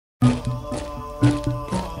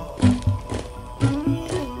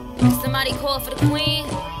pour for the queen.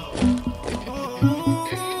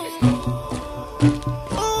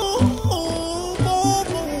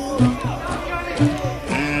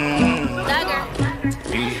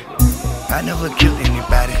 I never killed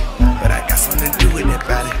anybody, but I got something to do with that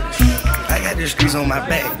body. I got the streets on my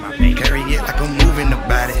back, carry it like I'm moving the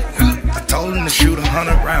body. I told him to shoot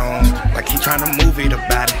 100 rounds, like he tryna move it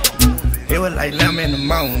about it. It was like 11 in the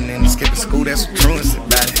morning, skipping school, that's the truancy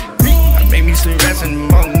about it. I made me some rest in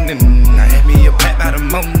the morning, I had me a pack by the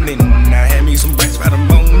morning. I had me some breaks by the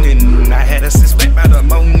morning, I had a 6-pack by the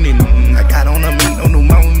morning. I got on a meat, no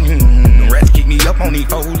pneumonia, the rats keep me up on the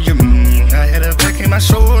podium. I had a back in my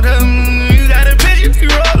shoulder, you got a picture me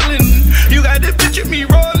rolling, you got the picture me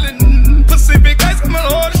rolling. Pacific ice, I'm an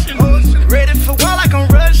ocean, ready for war like I'm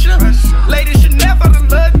Russia. Ladies should never the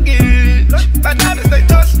luggage, my diamonds they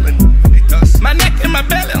tussling, my neck and my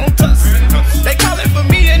belly on tussle. They calling for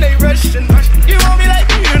me and they rushing. You want me like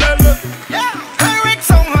me and I look. Her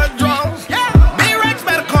Rex on her drawers. B-Rex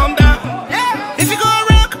better calm down. If you go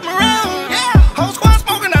around, come around. Whole squad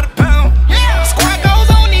smoking out a pound. Squad goes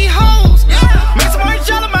on these hoes. Make some orange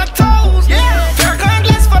gel on my toes. Farrakhan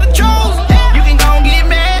glass for the trolls. You can go and get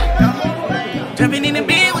mad. Jumping in the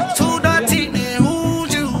bed with 2 dark teeth, man,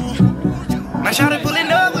 who's you? My shawty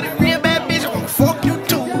pulling up with a real bad bitch, I'm gonna fuck you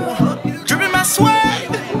too. Dripping my swag.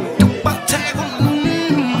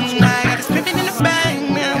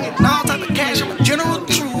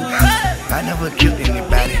 I never killed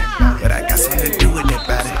anybody, but I got something to do with that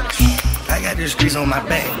body. I got the streets on my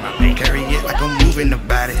back, carry it like I'm moving the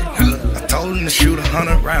body. I told him to shoot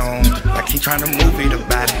 100 rounds, like he tryna move it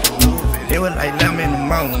about it. It was like 11 in the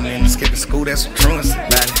morning, skipping school, that's the truancy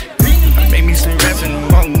about it. I made me some rest in the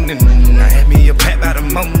morning, I had me a pack by the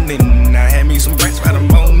morning. I had me some breaks by the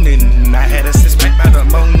morning, I had a 6-pack by the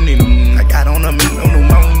morning. I got on a meat, no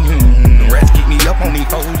pneumonia, the rats keep me up on the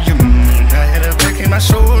podium. I had a back in my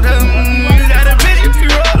shoulder, you got a picture me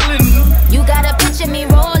rolling. You got a picture me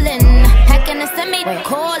rolling, hacking a semi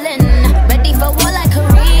calling, ready for war like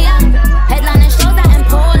Korea, headlining shows out in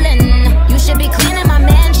Poland. You should be cleaning my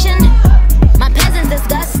mansion, my peasants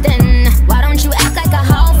disgusting. Why don't you act like a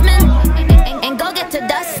Hoffman and go get to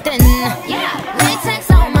dustin'? Latex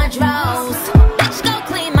on my drawers, bitch go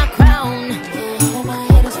clean my crown.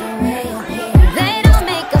 They don't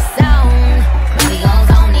make a sound, body goes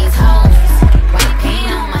on these hoes. White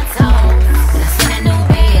paint on my toes, I seen a new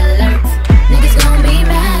bay alert. Niggas gon' be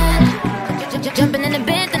mad. Jumping in the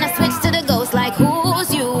bed, then I switch to the ghost like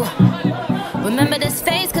who's you? Remember this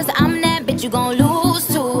face, cause I'm that bitch you gon' lose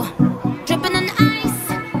to. Dripping in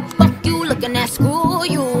ice, fuck you looking at screw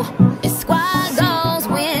you. It's squad goals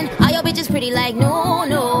win, all your bitches pretty like no.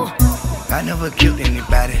 I never killed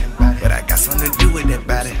anybody, but I got something to do with that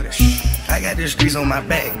body. I got the streets on my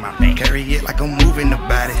back, carry it like I'm moving the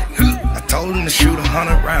body. I told him to shoot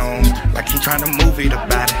 100 rounds, like he tryna move it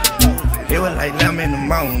about it. It was like 11 in the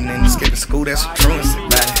morning, skipping school, that's the truancy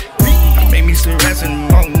about it. I made me some rest in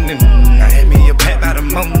the morning, I had me a pack by the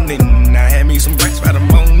morning. I had me some breaks by the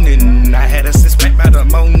morning, I had a 6-pack by the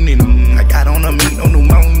morning. I got on a meat, no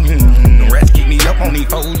pneumonia, the rats keep me up on the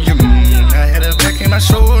podium. I had a back in my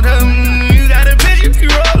shoulder, you got a picture me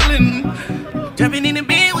rolling. Jumping in the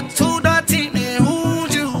bed with 2 dark teeth, man,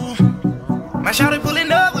 who's you? My shawty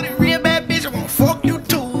pulling up with a real bad bitch, I'm gonna fuck you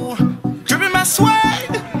too. Dripping my swag,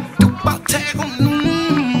 about tag on.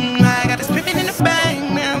 I got this pimpin' in the bag,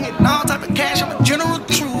 man, I'm getting all type of cash, I'm a general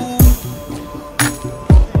true.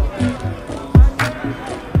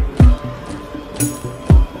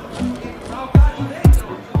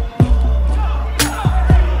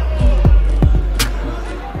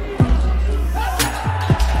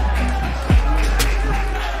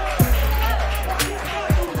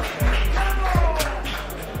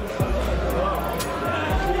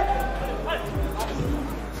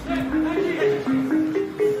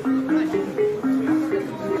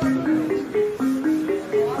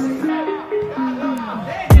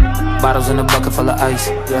 Bottles in a bucket full of ice.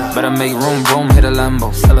 Better make room, hit a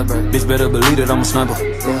Lambo. Celebrate. Bitch, better believe that I'm a sniper.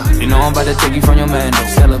 You know I'm about to take you from your man, though.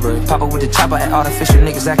 Celebrate. Pop up with the chopper at artificial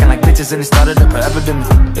niggas acting like bitches and it started up an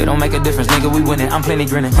epidemic. It don't make a difference, nigga, we winning. I'm plenty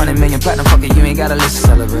grinning. 100 million platinum, fuck it, you ain't gotta listen.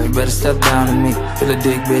 Celebrate. You better step down to me. Feel a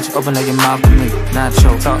dick, bitch, open up your mouth to me.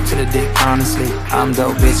 Nacho, talk to the dick, honestly. I'm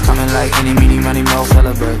dope, bitch, coming like any, meeny, money, mo.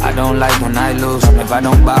 Celebrate. I don't like when I lose. If I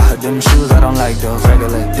don't buy her them shoes, I don't like those.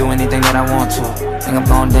 Regulate. Do anything that I want to. Think I'm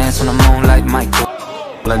gon' dance on the moon like Michael.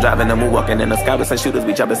 I'm driving and moonwalking in the sky with some shooters.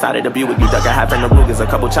 We jump inside of the Buick. We duck a half in the Rugers. A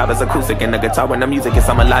couple choppers acoustic and the guitar when the music is.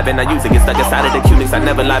 I'm alive and I use it. Get stuck inside of the Culies. I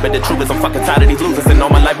never lie, but the truth is I'm fucking tired of these losers. And all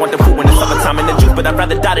my life want the food when it's summertime in the juice. But I'd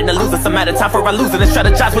rather die than to lose. It's a matter of time for I lose it and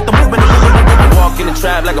strategize with the movement. Walk in the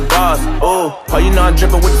trap like a boss. Oh, you know I'm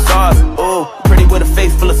dripping with the sauce. Oh, pretty with a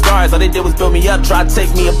face full of scars. All they did was build me up, try to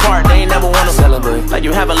take me apart. They ain't never wanna celebrate. Like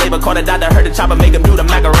you have a labor call that died. I heard the chopper make them do the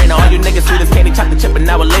Macarena. All you niggas sweet as candy, chocolate chip an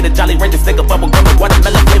hour later. Jolly Rancher, stick a bubble gum with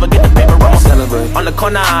watermelon flavor. Get the paper roll. Celebrate. On the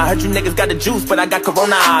corner, I heard you niggas got the juice, but I got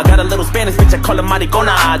Corona. Got a little Spanish bitch, I call her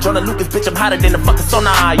Maricona. Jonah Lucas, bitch, I'm hotter than the fucking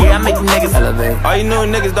sauna. Yeah, I make you niggas elevate. All you new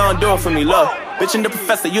niggas don't do it for me, look. Bitch and the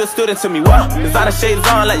professor, you a student to me, what? Designer shades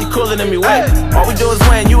on like you cooler than me, wait. All we do is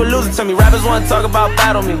win, you a loser to me. Rappers wanna talk about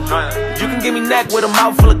battle me. You can give me neck with a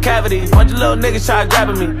mouth full of cavities. Bunch of little niggas try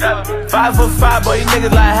grabbing me. 5'5", boy, you niggas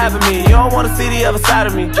like half of me. You don't wanna see the other side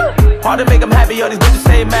of me. Hard to make them happy, all these bitches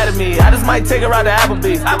stay mad at me. I just might take her out to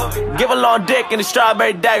Applebee's. Give a long dick and a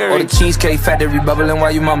strawberry dagger. Or the cheesecake factory bubbling while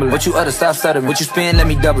you mumbling. What you utter, stop stuttering. What you spin, let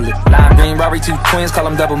me double it. Lime green, robbery, two twins, call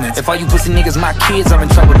them doublemans. If all you pussy niggas my kids, I'm in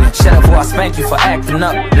trouble then. Shut up before I spank you for acting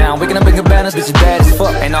up. Now I'm waking up in cabanas, bitch, you bad as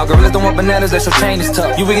fuck. Ain't all gorillas don't want bananas, that's your chain is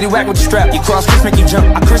tough. You wiggity whack with your strap, you cross Chris, make you jump.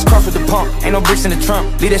 I crisscross with the pump, ain't no bricks in the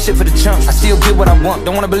trunk. Leave that shit for the chumps, I still get what I want.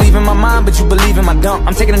 Don't wanna believe in my mind, but you believe in my dump.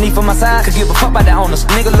 I'm taking a knee for my side, could give a fuck about the owners.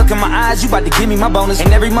 Nigga, look in my eyes, you about to give me my bonus.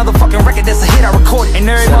 And every motherfucking record that's a hit, I record it. And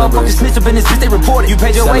every motherfucking snitch up in this bitch, they report it. You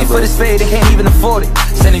paid your way for this fade, they can't even afford it.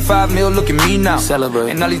 75 mil, look at me now.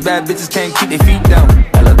 Celebrate. And all these bad bitches can't keep their feet down.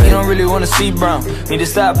 Elevate. You don't really wanna see brown. Need to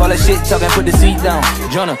stop all that shit talking, put the seat down.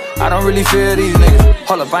 Jonah, I don't really feel these niggas.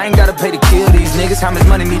 Hold up, I ain't gotta pay to kill these niggas. How much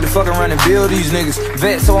money need to fuck around and build these niggas?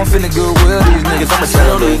 Vet, so I'm finna goodwill these niggas. I'ma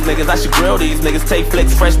sell these niggas, I should grill these niggas. Take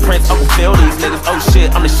flicks, fresh prints, Uncle Phil these niggas. Oh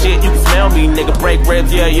shit, I'm the shit, you can smell me, nigga. Break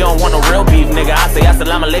ribs, yeah, you don't want no real beef, nigga. I say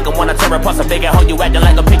assalamu alaikum when I tear apart some big hoe. You acting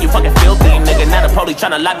like a pig, you fucking filthy, nigga. Now the police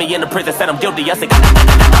tryna lock me in the prison, said I'm guilty. I say,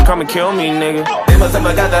 come and kill me, nigga. They must have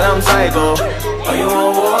forgot that I'm psycho. Oh, you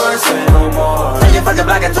want war, say no more. Turn your fucking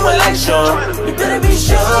block into a light show. You better be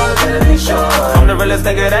sure, better be sure. I'm the realest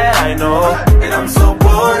nigga that I know. And I'm so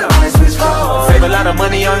bored, I might switch home. Save a lot of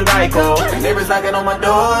money on Geico. The neighbors knocking on my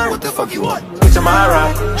door. What the fuck you want? Bitch, am I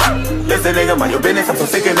right? Listen, nigga, mind your business. I'm so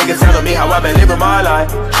sick of niggas telling me how I've been living my life.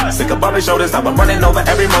 Sick of bumping shoulders, I've been running over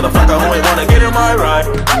every motherfucker who ain't wanna get in my ride.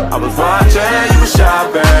 I was watching, you was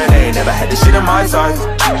shopping. They ain't never had this shit in my size.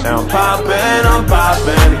 Now I'm popping.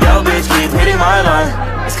 Yo, bitch, keep hitting my line.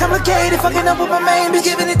 It's complicated, fucking up with my main bitch,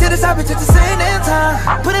 giving it to the side bitch at the same damn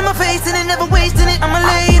time. Putting my face in it, never wasting it. I'ma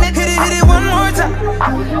lay in it, hit it one more time.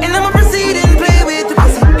 And I'ma proceed and play with the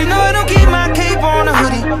pussy. You know I don't keep my cape on a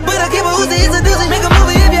hoodie, but I keep a Uzi, it's a doozy. Make a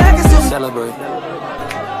movie if you act stupid. Celebrate.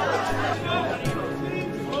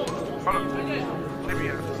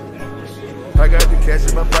 I got the cash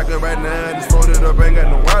in my pocket right now, just folded up, ain't got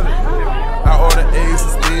no wallet. I order Ace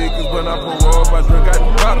and Snickers, when I pull up, I drink out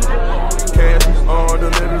the bottle. Cash on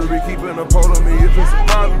delivery, keeping a pole on me if it's a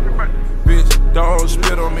problem. Bitch, don't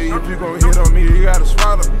spit on me, if you gon' hit on me, you gotta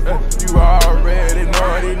swallow. You already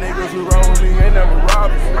know these niggas who wrong with me ain't never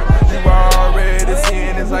robbed. You already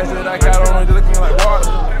seeing this ice that I got on, just looking like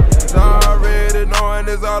water. Already knowing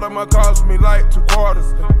this auto cost me like 2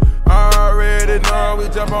 quarters. Already know we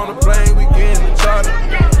jump on the plane, we get in the charter.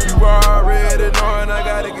 You already knowing I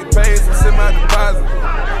gotta get paid, so send my deposit.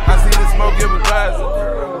 I see the smoke, give a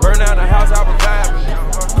rising. Burn down the house, I was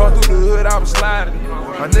vibing. Come through the hood, I was sliding.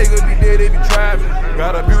 My nigga be dead if you try me.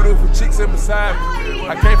 Got a beautiful chick sitting beside me.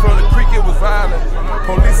 I came from the creek, it was violent.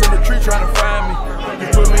 Police in the tree trying to find me. You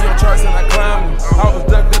put me on charts and I climbed them. I was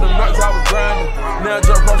ducked in the nuts, I was grinding. Now I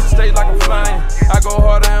jump across the stage like I'm flying. I go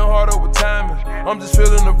harder and harder with timing. I'm just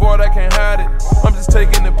feeling the void, I can't hide it. I'm just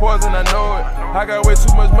taking the poison, I know it. I got way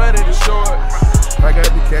too much money to show it. I got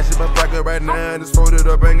the cash in my pocket right now, just folded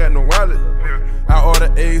up, ain't got no wallet. I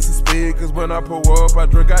order Ace and Speed, cause when I pull up, I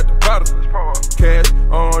drink out the bottle. Cash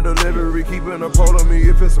on delivery, keeping a pole on me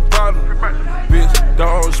if it's a problem. Bitch,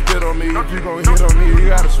 don't spit on me, if you gon' hit on me, you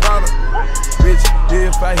gotta swallow. Bitch,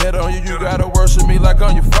 if I hit on you, you gotta worship me like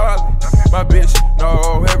I'm your father. My bitch,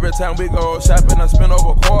 no, every time we go shopping, I spend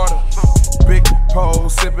over a quarter. Big pole,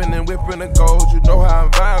 sipping and whipping the gold, you know how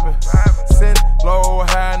I'm vibing. Send low,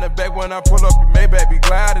 high in the back when I pull up, you may back be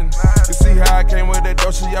gliding. You see how I came with that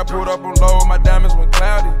Dolce, I pulled up on low, my diamonds went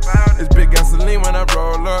cloudy. It's big gasoline when I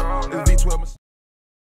roll up.